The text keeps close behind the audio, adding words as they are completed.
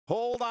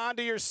Hold on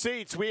to your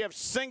seats. We have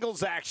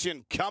singles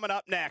action coming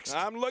up next.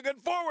 I'm looking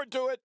forward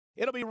to it.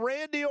 It'll be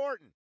Randy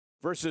Orton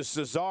versus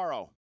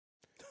Cesaro.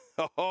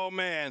 Oh,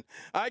 man.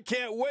 I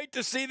can't wait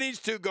to see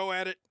these two go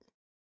at it.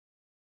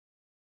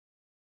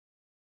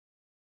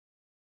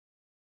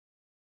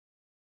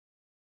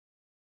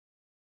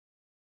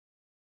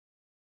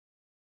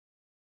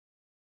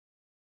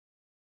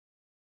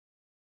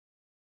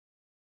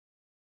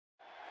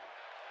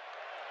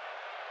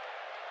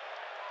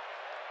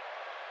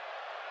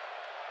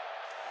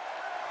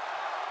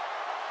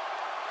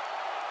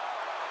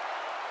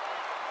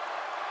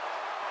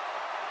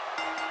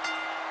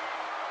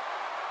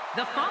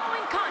 The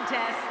following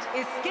contest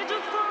is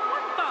scheduled for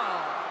one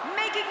fall,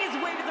 making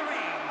his way to the ring.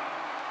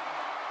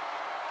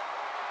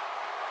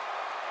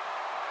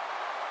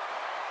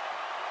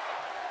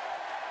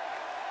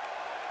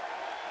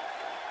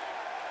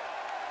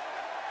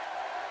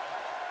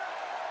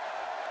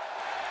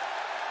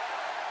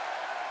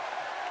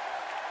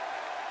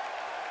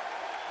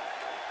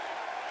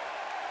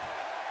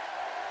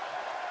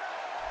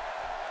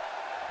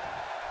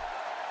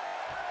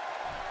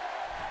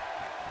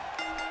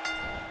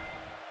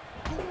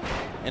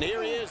 And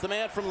here he is, the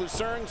man from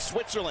Lucerne,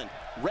 Switzerland,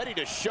 ready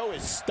to show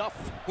his stuff.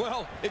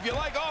 Well, if you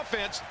like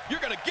offense, you're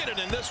going to get it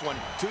in this one.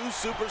 Two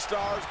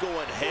superstars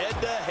going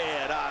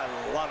head-to-head. I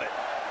love it.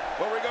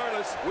 Well,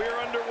 regardless, we're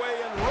underway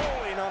and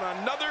rolling on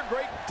another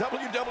great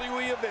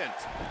WWE event.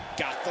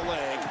 Got the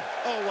leg.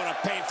 Oh, what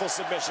a painful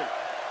submission.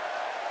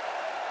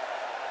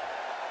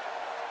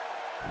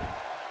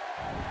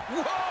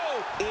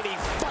 Whoa! And he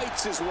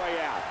fights his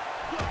way out.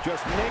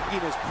 Just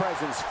making his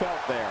presence felt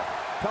there.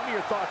 Tell me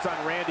your thoughts on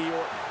Randy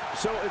Orton.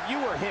 So if you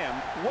were him,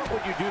 what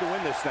would you do to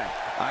win this thing?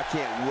 I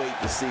can't wait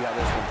to see how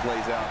this one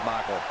plays out,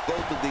 Michael.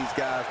 Both of these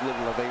guys look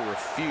like they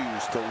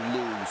refuse to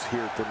lose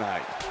here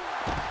tonight.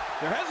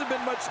 There hasn't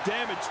been much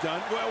damage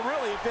done. Well,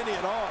 really, if any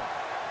at all.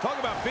 Talk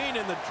about being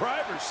in the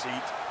driver's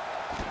seat.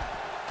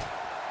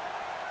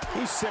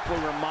 He's simply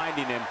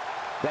reminding him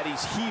that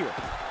he's here.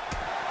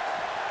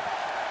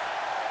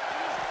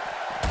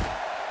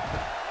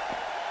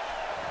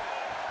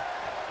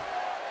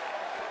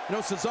 You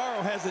know,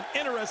 Cesaro has an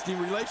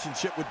interesting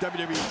relationship with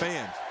WWE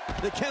fans.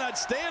 They cannot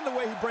stand the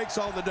way he breaks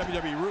all the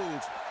WWE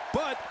rules,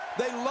 but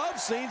they love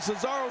seeing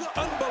Cesaro's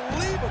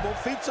unbelievable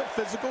feats of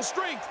physical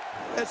strength,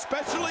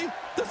 especially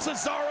the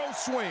Cesaro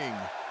swing.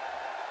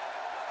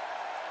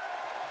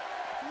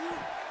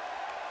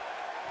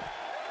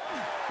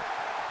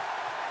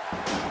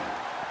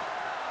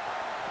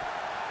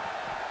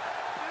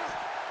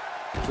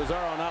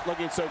 Cesaro not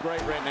looking so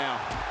great right now.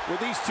 With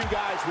these two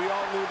guys, we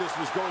all knew this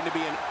was going to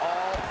be an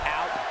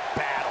all-out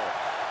battle.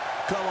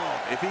 Come on,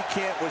 if he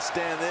can't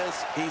withstand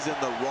this, he's in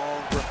the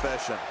wrong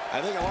profession.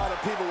 I think a lot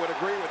of people would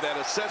agree with that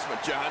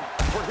assessment, John.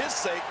 For his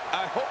sake,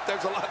 I hope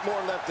there's a lot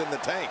more left in the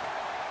tank.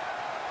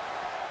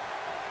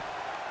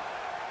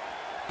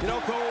 You know,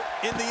 Cole,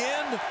 in the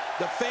end,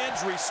 the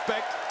fans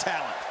respect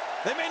talent.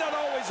 They may not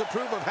always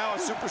approve of how a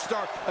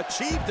superstar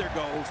achieved their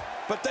goals,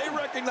 but they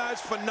recognize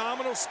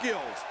phenomenal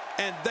skills,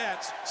 and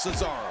that's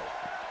Cesaro.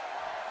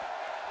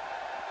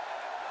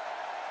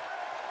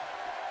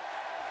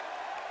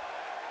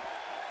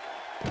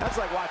 That's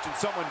like watching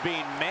someone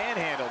being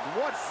manhandled.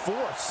 What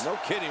force. No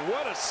kidding,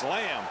 what a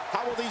slam.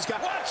 How will these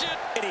guys... Watch it!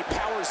 And he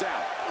powers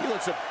out. He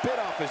looks a bit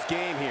off his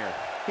game here.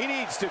 He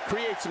needs to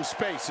create some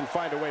space and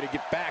find a way to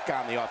get back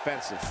on the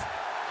offensive.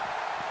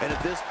 And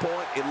at this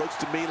point, it looks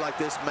to me like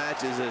this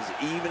match is as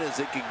even as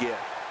it can get.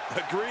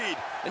 Agreed.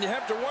 And you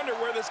have to wonder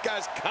where this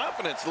guy's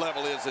confidence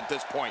level is at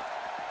this point.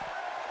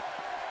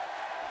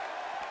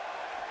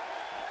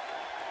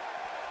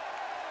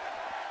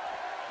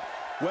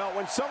 Well,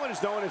 when someone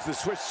is known as the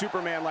Swiss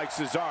Superman like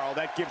Cesaro,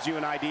 that gives you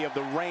an idea of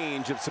the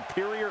range of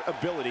superior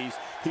abilities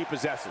he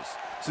possesses.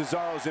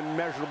 Cesaro's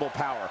immeasurable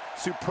power,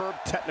 superb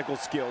technical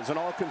skills, and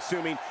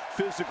all-consuming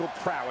physical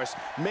prowess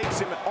makes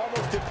him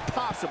almost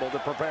impossible to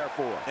prepare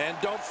for. And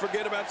don't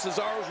forget about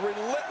Cesaro's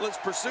relentless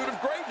pursuit of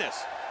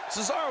greatness.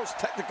 Cesaro's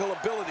technical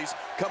abilities,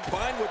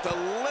 combined with the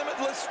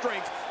limitless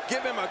strength,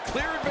 give him a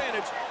clear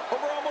advantage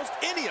over almost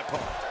any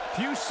opponent.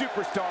 Few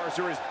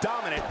superstars are as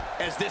dominant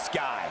as this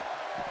guy.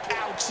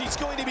 Ouch, he's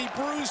going to be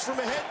bruised from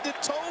head to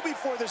toe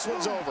before this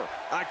one's over.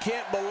 I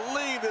can't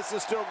believe this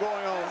is still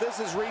going on.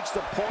 This has reached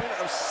the point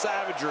of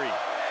savagery,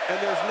 and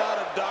there's not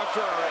a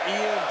doctor or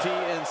EMT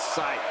in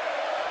sight.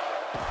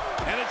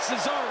 And it's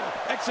Cesaro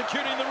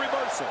executing the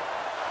reversal.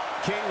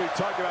 King, we've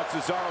talked about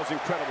Cesaro's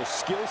incredible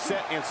skill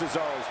set and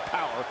Cesaro's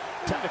power,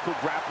 technical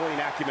grappling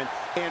acumen,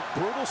 and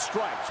brutal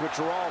strikes, which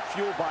are all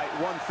fueled by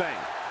one thing,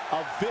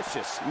 a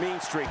vicious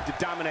mean streak to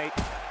dominate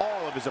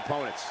all of his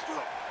opponents.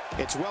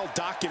 It's well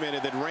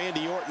documented that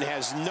Randy Orton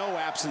has no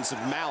absence of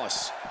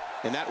malice,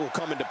 and that will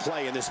come into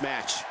play in this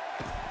match.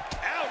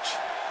 Ouch!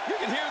 You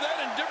can hear that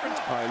in different...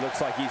 It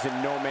looks like he's in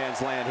no man's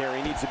land here.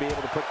 He needs to be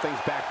able to put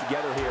things back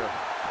together here.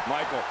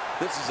 Michael,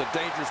 this is a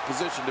dangerous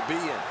position to be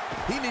in.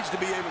 He needs to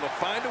be able to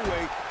find a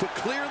way to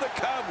clear the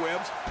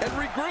cobwebs and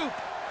regroup.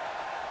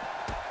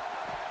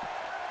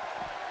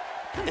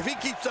 If he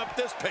keeps up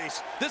this pace,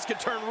 this could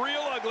turn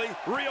real ugly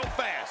real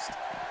fast.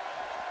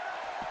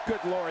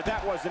 good Lord,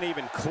 that wasn't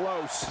even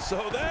close. So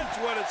that's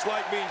what it's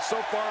like being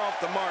so far off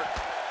the mark.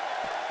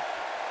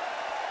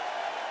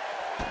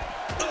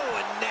 Oh,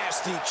 a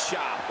nasty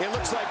chop. It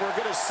looks like we're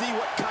going to see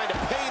what kind of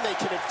pain they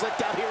can inflict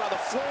out here on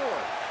the floor.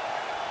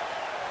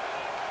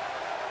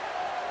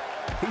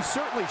 He's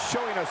certainly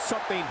showing us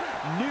something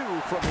new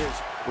from his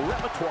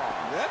repertoire.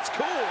 That's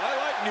cool. I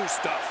like new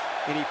stuff.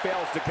 And he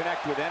fails to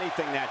connect with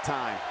anything that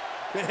time.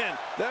 Man,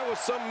 that was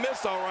some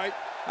miss, all right.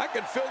 I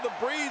can feel the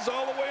breeze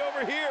all the way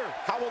over here.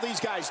 How will these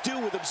guys do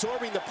with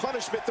absorbing the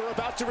punishment they're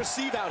about to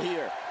receive out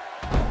here?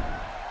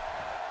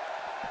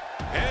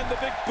 And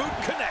the big boot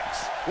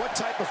connects. What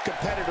type of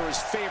competitor is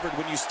favored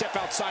when you step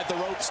outside the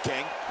ropes,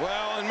 King?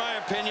 Well, in my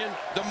opinion,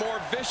 the more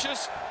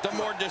vicious, the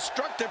more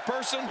destructive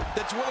person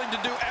that's willing to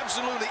do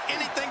absolutely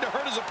anything to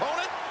hurt his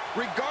opponent,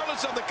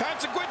 regardless of the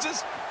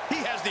consequences,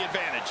 he has the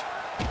advantage.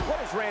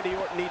 What does Randy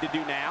Orton need to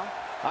do now?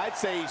 I'd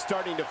say he's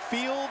starting to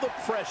feel the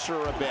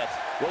pressure a bit.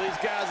 Well, these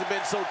guys have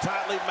been so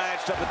tightly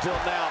matched up until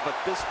now, but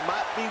this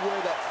might be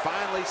where that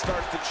finally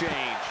starts to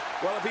change.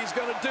 Well, if he's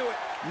going to do it,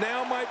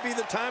 now might be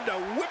the time to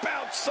whip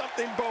out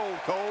something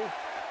bold, Cole.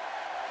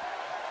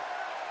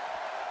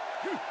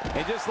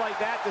 And just like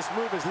that, this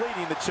move is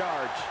leading the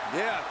charge.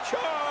 Yeah,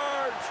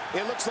 charge!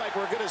 It looks like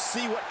we're going to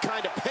see what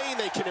kind of pain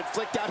they can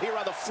inflict out here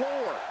on the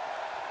floor.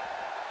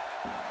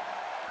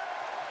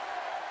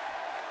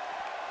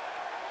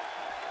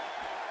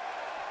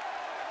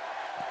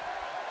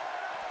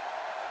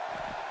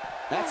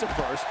 That's a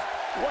first.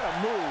 What a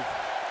move.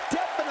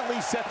 Definitely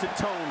sets a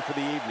tone for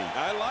the evening.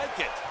 I like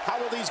it. How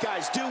will these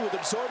guys do with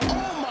absorbing?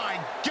 Oh my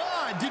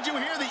God! Did you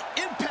hear the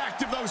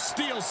impact of those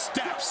steel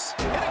steps?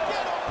 And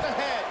again off the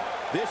head.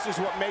 This is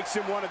what makes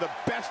him one of the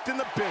best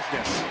in the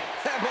business.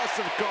 That must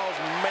have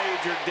caused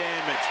major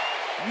damage.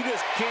 You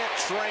just can't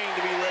train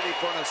to be ready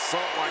for an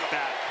assault like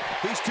that.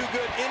 He's too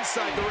good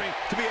inside the ring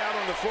to be out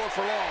on the floor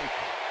for long.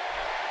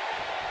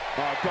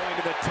 Going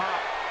to the top.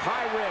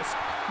 High risk.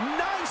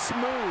 Nice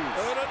move.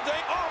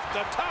 Off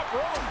the top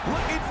rope.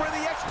 Looking for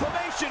the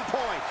exclamation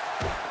point.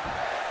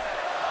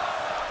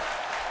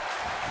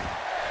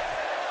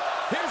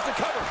 Here's the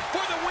cover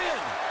for the win.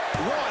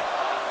 One.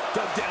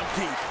 Dug down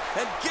deep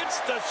and gets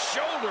the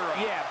shoulder up.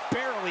 Yeah,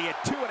 barely at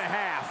 2.5.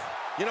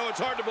 You know, it's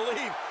hard to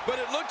believe, but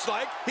it looks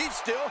like he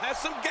still has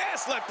some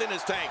gas left in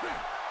his tank.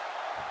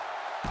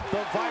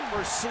 The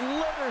Viper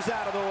slithers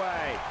out of the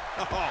way.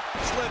 Oh,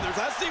 slithers.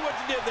 I see what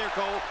you did there,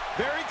 Cole.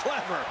 Very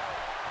clever.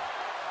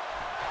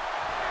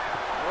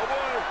 Oh,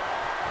 boy.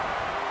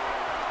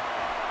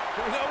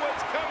 We know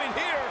what's coming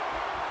here.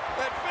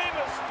 That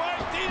famous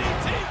spike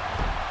DDT.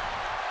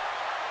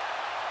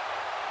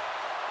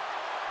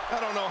 I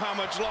don't know how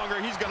much longer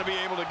he's going to be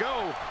able to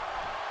go.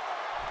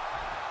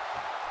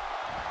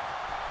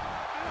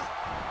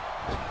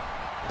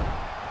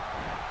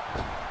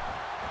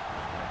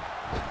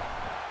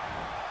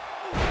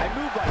 A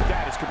move like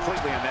that is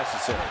completely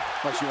unnecessary,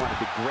 unless you want to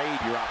degrade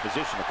your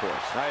opposition, of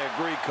course. I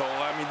agree, Cole.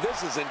 I mean,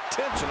 this is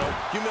intentional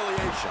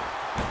humiliation.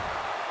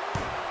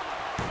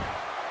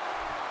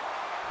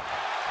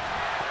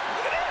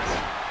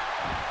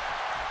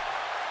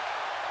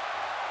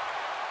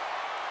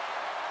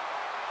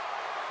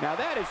 Now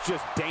that is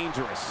just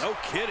dangerous. No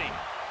kidding.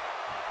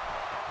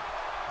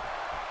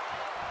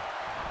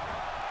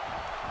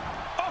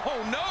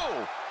 Oh,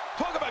 no!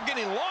 Talk about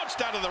getting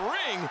launched out of the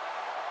ring.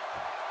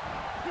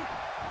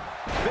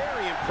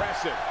 Very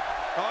impressive.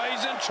 Oh,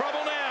 he's in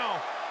trouble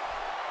now.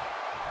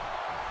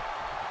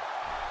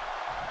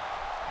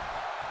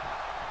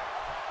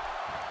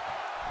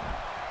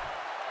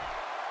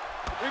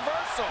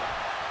 Reversal.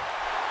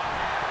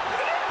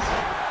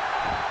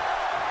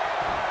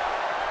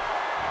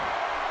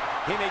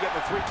 He may get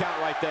the 3 count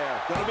right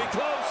there. Gonna be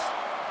close.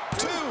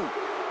 2.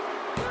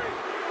 3.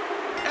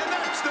 And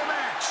that's the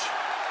match.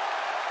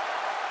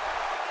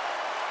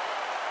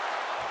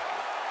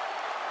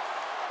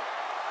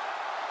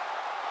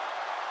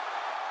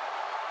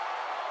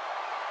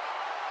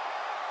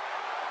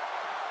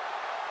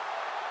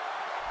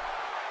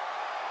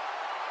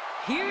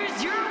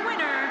 Here's your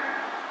winner,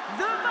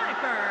 the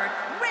Viper,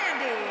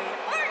 Randy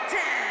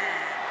Orton.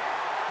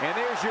 And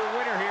there's your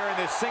winner here in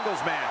this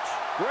singles match.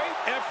 Great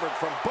effort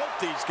from both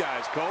these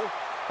guys, Cole.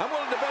 I'm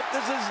willing to bet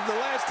this isn't the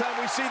last time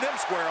we see them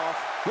square off.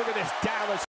 Look at this Dallas